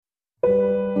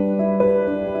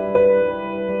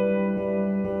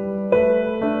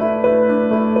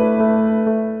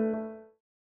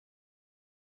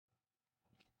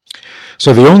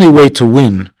So the only way to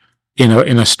win in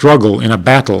a struggle, in a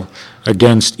battle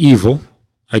against evil,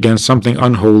 against something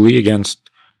unholy, against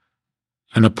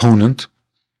an opponent,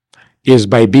 is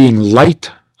by being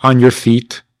light on your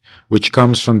feet, which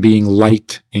comes from being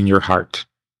light in your heart.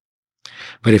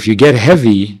 But if you get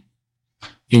heavy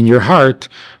in your heart,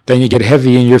 then you get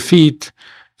heavy in your feet,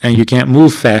 and you can't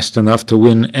move fast enough to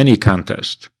win any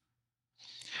contest.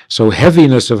 So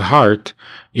heaviness of heart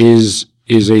is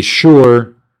a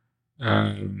sure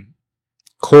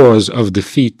cause of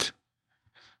defeat,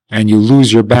 and you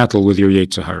lose your battle with your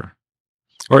Yetzer Hara,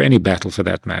 or any battle for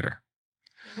that matter.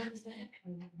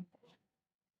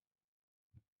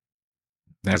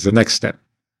 That's the next step.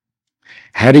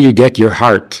 How do you get your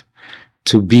heart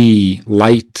to be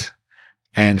light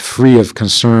and free of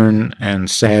concern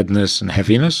and sadness and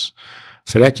heaviness?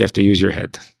 For that, you have to use your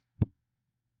head.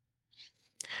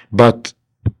 But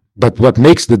what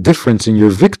makes the difference in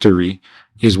your victory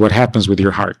is what happens with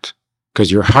your heart,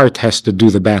 because your heart has to do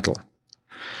the battle.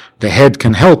 The head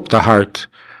can help the heart,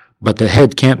 but the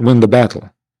head can't win the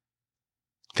battle.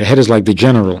 The head is like the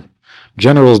general.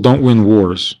 Generals don't win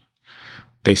wars.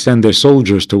 They send their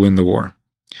soldiers to win the war.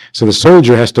 So the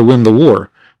soldier has to win the war,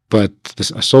 but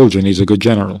a soldier needs a good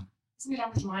general.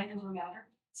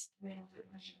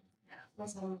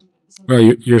 Well,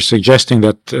 you're suggesting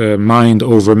that mind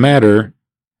over matter,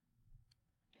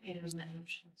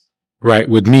 right,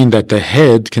 would mean that the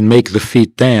head can make the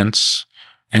feet dance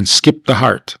and skip the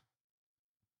heart.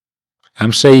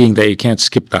 I'm saying that you can't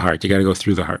skip the heart. You got to go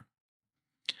through the heart.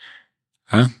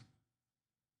 Huh?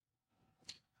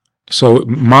 So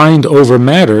mind over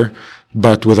matter,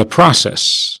 but with a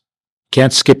process.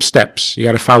 Can't skip steps. You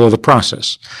got to follow the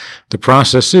process. The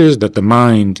process is that the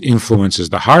mind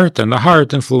influences the heart, and the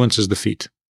heart influences the feet.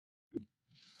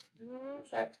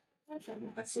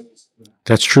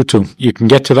 That's true too. You can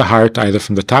get to the heart either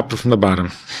from the top or from the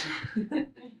bottom.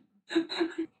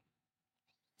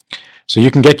 So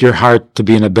you can get your heart to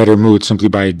be in a better mood simply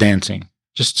by dancing.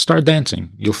 Just start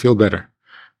dancing. You'll feel better.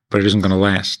 But it isn't going to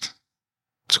last.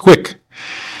 It's quick.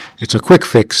 It's a quick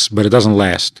fix, but it doesn't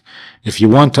last. If you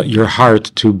want your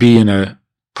heart to be in a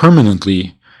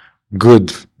permanently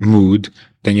good mood,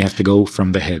 then you have to go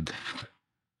from the head.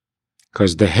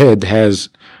 Because the head has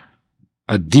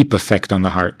a deep effect on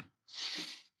the heart.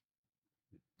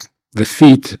 The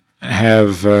feet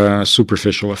have a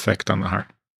superficial effect on the heart.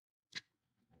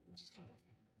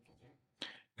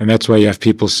 And that's why you have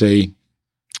people say,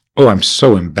 "Oh, I'm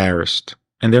so embarrassed."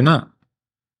 And they're not.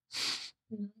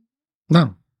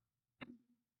 No.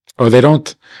 Or they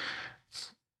don't.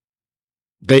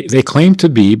 They claim to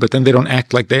be, but then they don't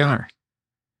act like they are.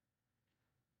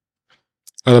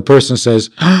 Or the person says,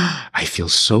 "I feel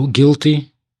so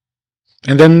guilty,"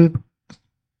 and then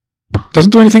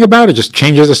doesn't do anything about it, just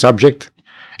changes the subject.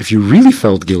 If you really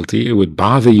felt guilty, it would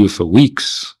bother you for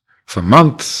weeks, for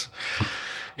months.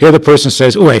 Here the person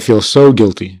says, "Oh, I feel so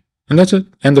guilty." And that's it.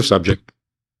 End of subject.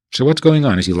 So what's going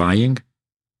on? Is he lying?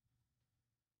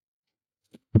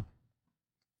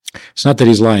 It's not that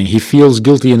he's lying. He feels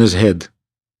guilty in his head.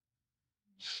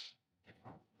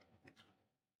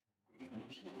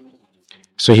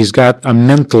 So he's got a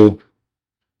mental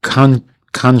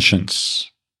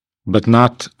conscience, but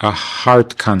not a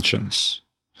heart conscience.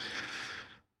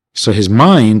 So his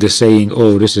mind is saying,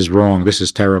 "Oh, this is wrong, this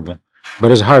is terrible."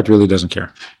 But his heart really doesn't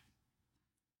care.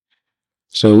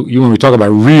 So when we talk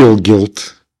about real guilt,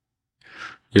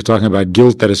 you're talking about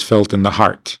guilt that is felt in the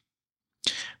heart.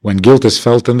 When guilt is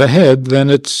felt in the head, then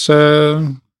it's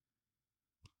a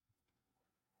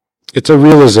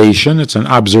realization, it's an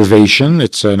observation,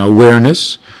 it's an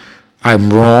awareness.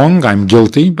 I'm wrong, I'm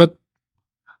guilty, but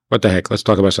what the heck, let's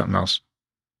talk about something else.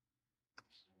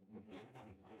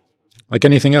 Like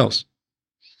anything else.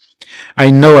 I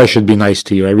know I should be nice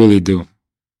to you, I really do.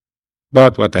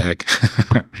 But what the heck?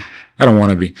 I don't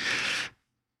want to be.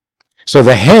 So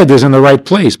the head is in the right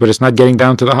place, but it's not getting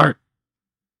down to the heart.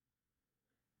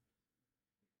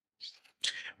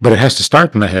 But it has to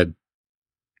start in the head.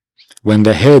 When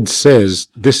the head says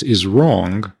this is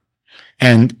wrong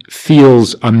and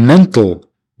feels a mental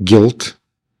guilt,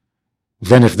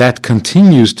 then if that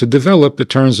continues to develop, it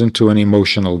turns into an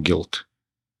emotional guilt.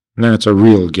 And then it's a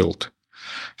real guilt.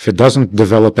 If it doesn't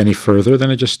develop any further, then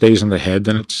it just stays in the head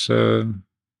and it's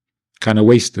kind of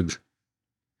wasted.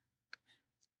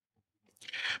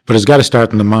 But it's got to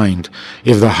start in the mind.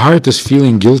 If the heart is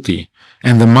feeling guilty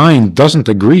and the mind doesn't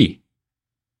agree,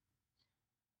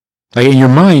 like in your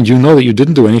mind, you know that you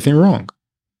didn't do anything wrong.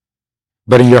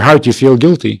 But in your heart, you feel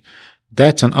guilty.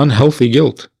 That's an unhealthy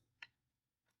guilt.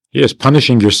 You're just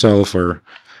punishing yourself, or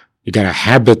you got a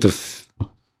habit of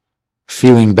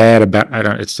feeling bad about, I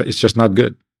don't, it's just not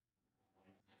good.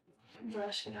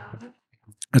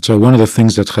 And so one of the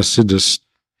things that Hasidus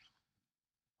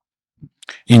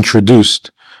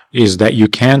introduced is that you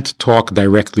can't talk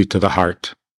directly to the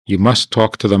heart. You must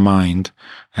talk to the mind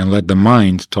and let the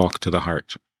mind talk to the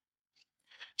heart.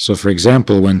 So, for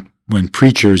example, when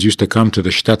preachers used to come to the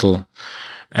shtetl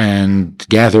and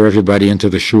gather everybody into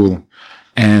the shul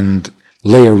and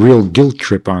lay a real guilt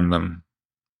trip on them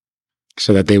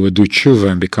so that they would do tshuva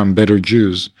and become better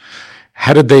Jews,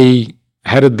 how did they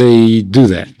do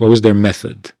that? What was their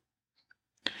method?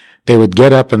 They would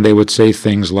get up and they would say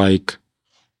things like,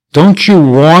 "Don't you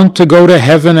want to go to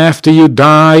heaven after you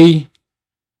die?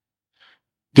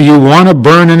 Do you want to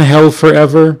burn in hell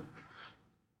forever?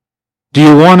 Do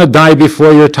you want to die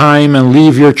before your time and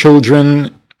leave your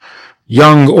children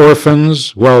young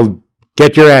orphans? Well,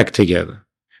 get your act together."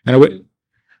 And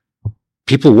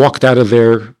people walked out of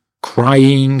there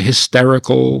crying,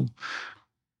 hysterical,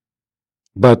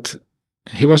 but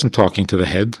he wasn't talking to the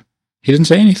head. He didn't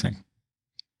say anything.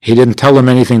 He didn't tell them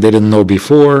anything they didn't know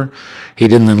before. He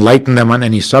didn't enlighten them on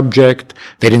any subject.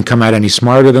 They didn't come out any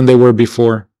smarter than they were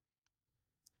before.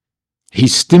 He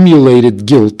stimulated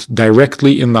guilt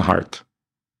directly in the heart.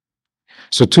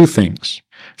 So two things.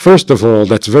 First of all,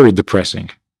 that's very depressing.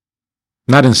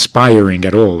 Not inspiring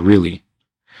at all, really.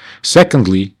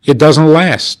 Secondly, it doesn't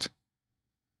last.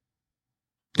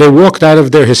 They walked out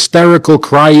of there hysterical,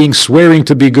 crying, swearing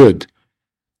to be good.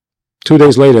 2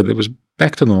 days later, it was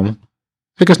back to normal.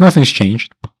 Because nothing's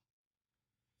changed.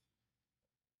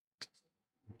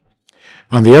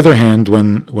 On the other hand,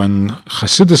 when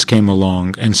Hasidus came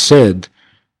along and said,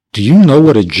 "Do you know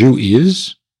what a Jew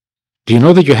is? Do you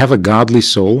know that you have a godly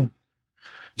soul?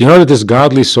 Do you know that this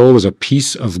godly soul is a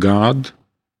piece of God?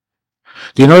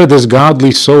 Do you know that this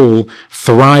godly soul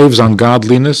thrives on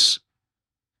godliness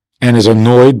and is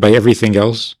annoyed by everything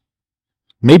else?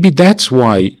 Maybe that's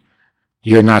why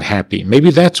you're not happy.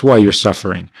 Maybe that's why you're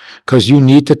suffering, because you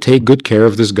need to take good care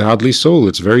of this godly soul.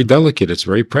 It's very delicate. It's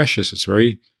very precious.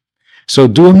 So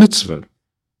do a mitzvah.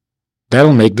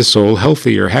 That'll make the soul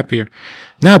healthier, happier."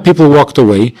 Now people walked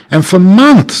away, and for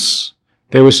months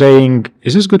they were saying,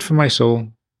 "Is this good for my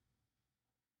soul?"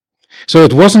 So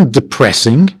it wasn't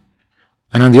depressing,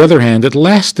 and on the other hand, it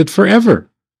lasted forever,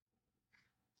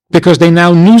 because they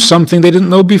now knew something they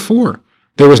didn't know before.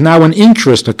 There was now an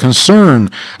interest, a concern,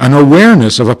 an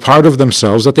awareness of a part of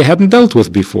themselves that they hadn't dealt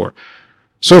with before.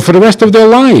 So for the rest of their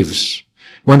lives,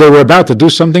 when they were about to do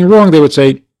something wrong, they would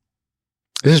say,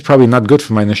 "This is probably not good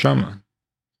for my neshama."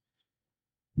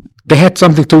 They had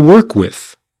something to work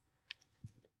with.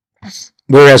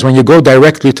 Whereas when you go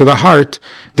directly to the heart,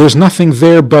 there's nothing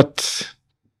there but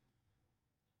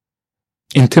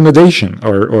intimidation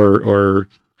or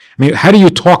I mean, how do you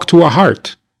talk to a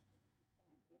heart?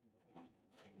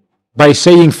 By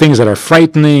saying things that are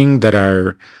frightening, that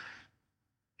are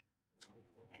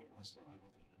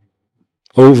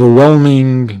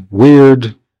overwhelming,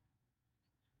 weird.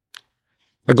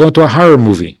 Like going to a horror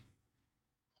movie.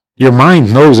 Your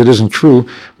mind knows it isn't true,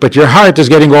 but your heart is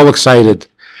getting all excited.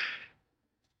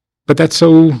 But that's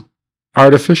so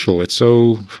artificial. It's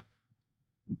so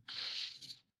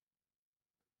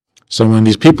when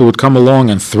these people would come along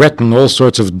and threaten all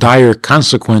sorts of dire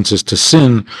consequences to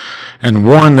sin and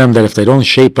warn them that if they don't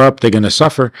shape up, they're going to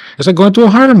suffer, it's like going to a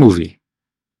horror movie.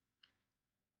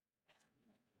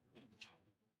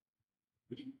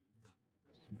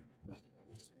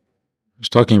 I was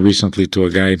talking recently to a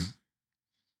guy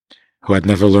who had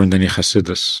never learned any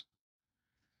Hasidus,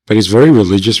 but he's very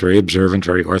religious, very observant,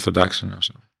 very orthodox.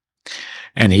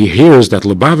 And he hears that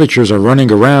Lubavitchers are running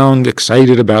around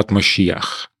excited about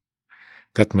Mashiach,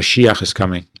 that Mashiach is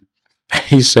coming.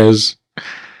 He says,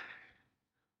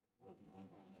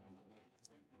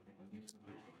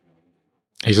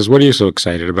 "What are you so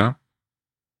excited about?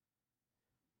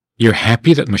 You're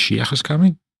happy that Mashiach is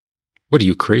coming? What, are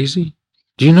you crazy?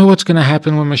 Do you know what's going to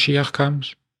happen when Mashiach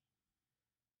comes?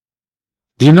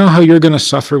 Do you know how you're going to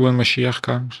suffer when Mashiach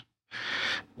comes?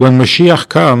 When Mashiach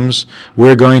comes,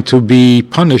 we're going to be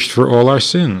punished for all our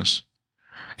sins."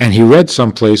 And he read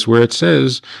someplace where it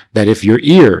says that if your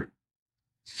ear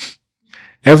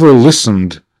ever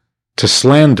listened to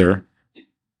slander,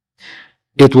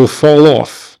 it will fall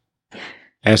off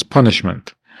as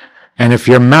punishment. And if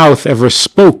your mouth ever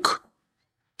spoke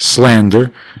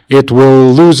slander, it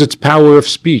will lose its power of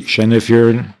speech. And if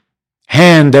your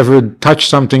hand ever touched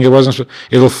something it wasn't,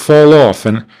 it'll fall off,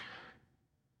 and there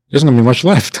isn't going to be much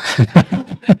left.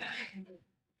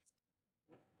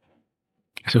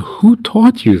 So who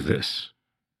taught you this?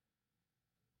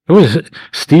 It was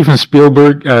Steven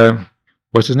Spielberg.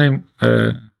 What's his name?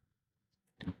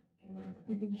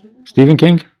 Stephen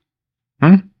King?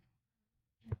 Hmm?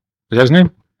 Is that his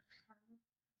name?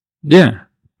 Yeah.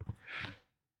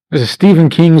 This is Stephen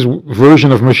King's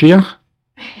version of Mashiach?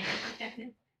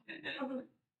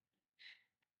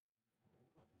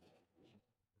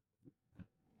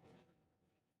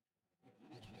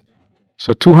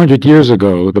 So 200 years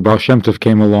ago, the Baal Shem Tov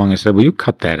came along and said, will you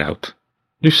cut that out?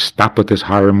 You stop with this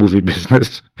horror movie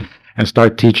business and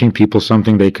start teaching people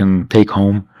something they can take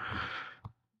home.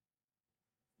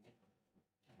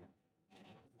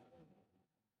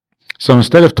 So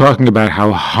instead of talking about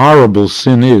how horrible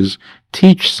sin is,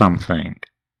 teach something.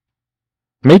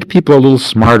 Make people a little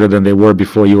smarter than they were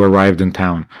before you arrived in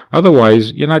town.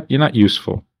 Otherwise, you're not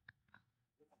useful.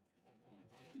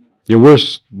 You're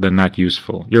worse than not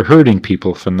useful. You're hurting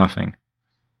people for nothing.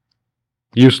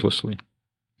 Uselessly.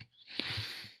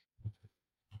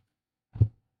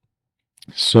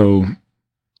 So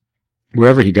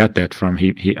wherever he got that from,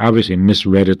 he obviously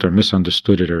misread it or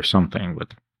misunderstood it or something,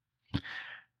 but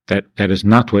that is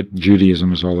not what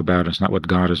Judaism is all about. It's not what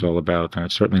God is all about, and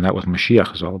it's certainly not what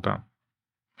Mashiach is all about.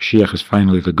 Mashiach is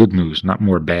finally the good news, not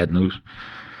more bad news.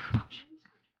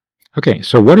 Okay,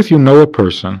 so what if you know a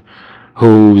person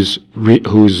whose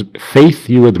faith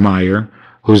you admire,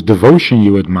 whose devotion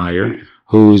you admire,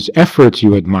 whose efforts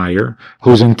you admire,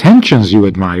 whose intentions you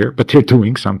admire, but they're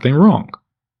doing something wrong?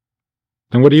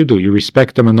 Then what do? You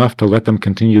respect them enough to let them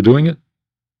continue doing it?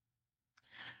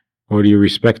 Or do you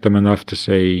respect them enough to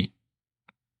say,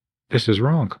 this is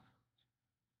wrong?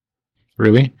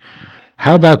 Really?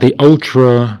 How about the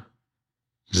ultra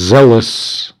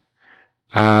zealous,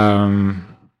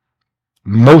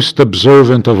 most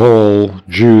observant of all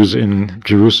Jews in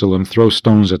Jerusalem throw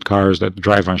stones at cars that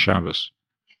drive on Shabbos?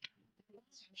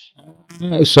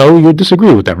 So you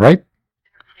disagree with them, right?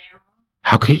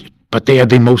 How can you? But they are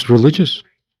the most religious.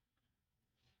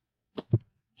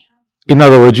 In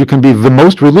other words, you can be the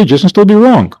most religious and still be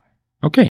wrong. Okay.